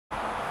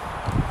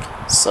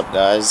What's up,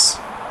 guys?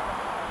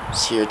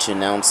 Just here to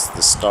announce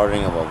the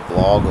starting of a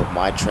vlog of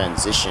my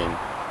transition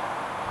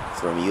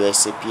from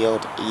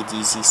Usapl to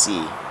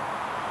ADcc.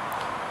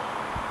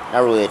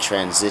 Not really a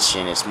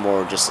transition, it's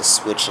more just a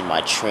switch in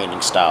my training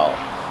style,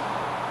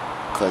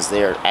 because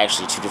they are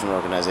actually two different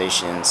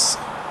organizations.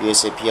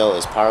 Usapl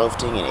is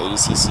powerlifting and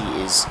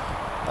ADcc is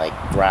like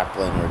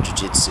grappling or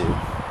jiu-jitsu.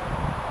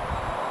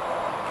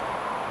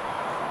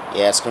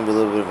 Yeah, it's going to be a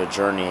little bit of a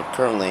journey.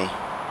 Currently,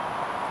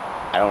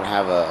 I don't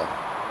have a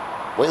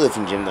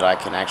weightlifting gym that I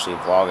can actually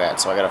vlog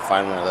at, so I gotta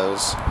find one of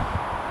those,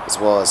 as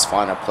well as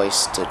find a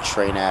place to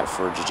train at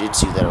for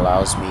jiu-jitsu that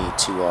allows me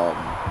to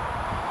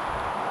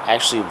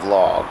actually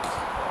vlog.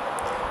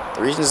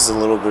 The reason this is a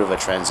little bit of a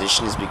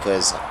transition is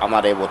because I'm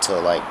not able to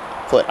like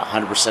put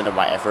 100% of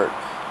my effort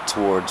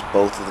towards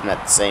both of them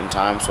at the same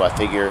time, so I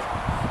figure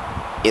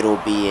it'll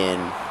be in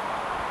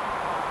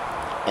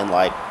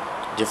like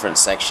different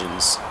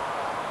sections.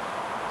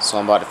 So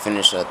I'm about to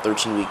finish a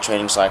 13-week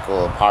training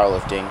cycle of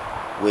powerlifting,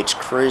 which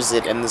careers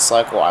it in this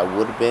cycle I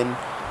would have been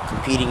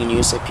competing in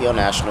Usapl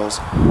Nationals.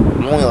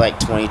 I'm only like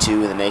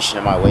 22 in the nation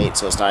at my weight,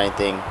 so it's not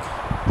anything,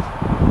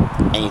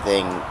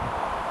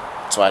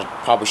 so I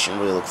probably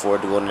shouldn't really look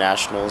forward to going to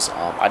Nationals.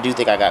 I do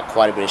think I got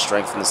quite a bit of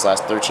strength in this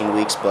last 13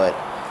 weeks, but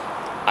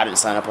I didn't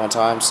sign up on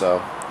time, so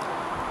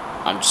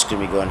I'm just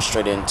going to be going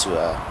straight into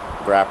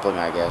grappling,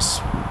 I guess.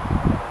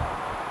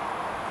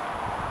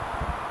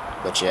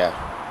 But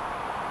yeah.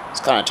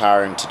 It's kind of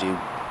tiring to do,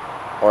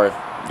 or if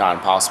not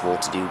impossible,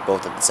 to do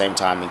both at the same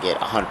time and get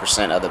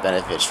 100% of the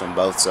benefits from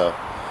both. So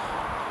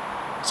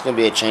it's going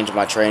to be a change of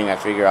my training. I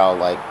figure I'll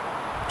like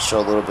show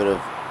a little bit of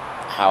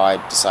how I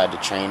decide to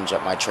change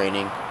up my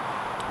training.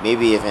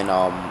 Maybe even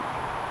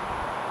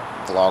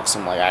vlog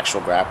some like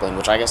actual grappling,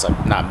 which I guess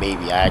not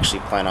maybe, I actually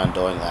plan on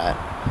doing that.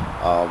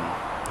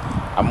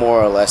 I more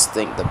or less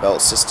think the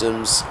belt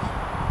systems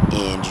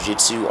in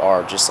jiu-jitsu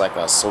are just like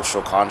a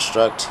social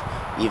construct.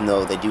 Even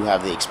though they do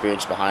have the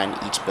experience behind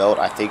each belt,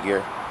 I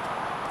figure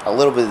a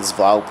little bit of this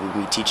vlog will be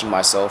me teaching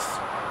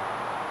myself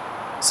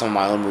some of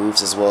my own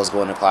moves, as well as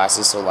going to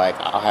classes. So like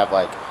I'll have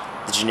like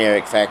the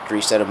generic factory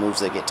set of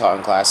moves that get taught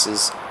in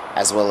classes,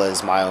 as well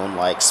as my own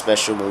like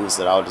special moves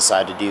that I'll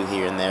decide to do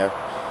here and there.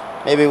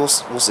 Maybe we'll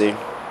see,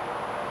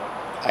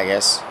 I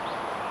guess.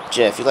 But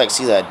yeah, if you'd like to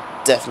see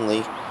that,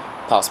 definitely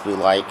possibly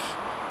like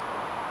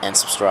and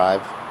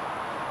subscribe.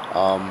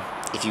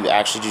 If you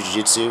actually do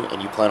jiu-jitsu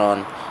and you plan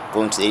on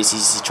going to the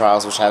ADcc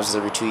trials, which happens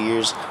every 2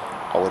 years,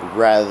 I would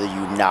rather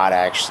you not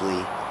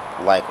actually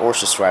like or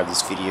subscribe to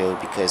this video,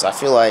 because I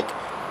feel like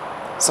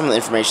some of the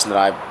information that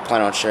I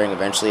plan on sharing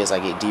eventually as I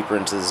get deeper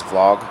into this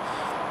vlog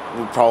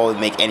would probably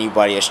make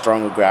anybody a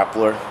stronger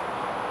grappler,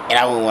 and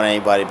I wouldn't want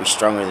anybody to be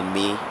stronger than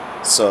me.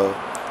 So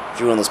if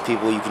you're one of those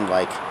people, you can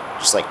like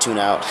just like tune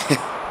out.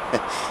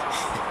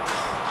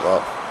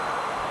 Well,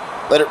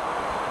 later.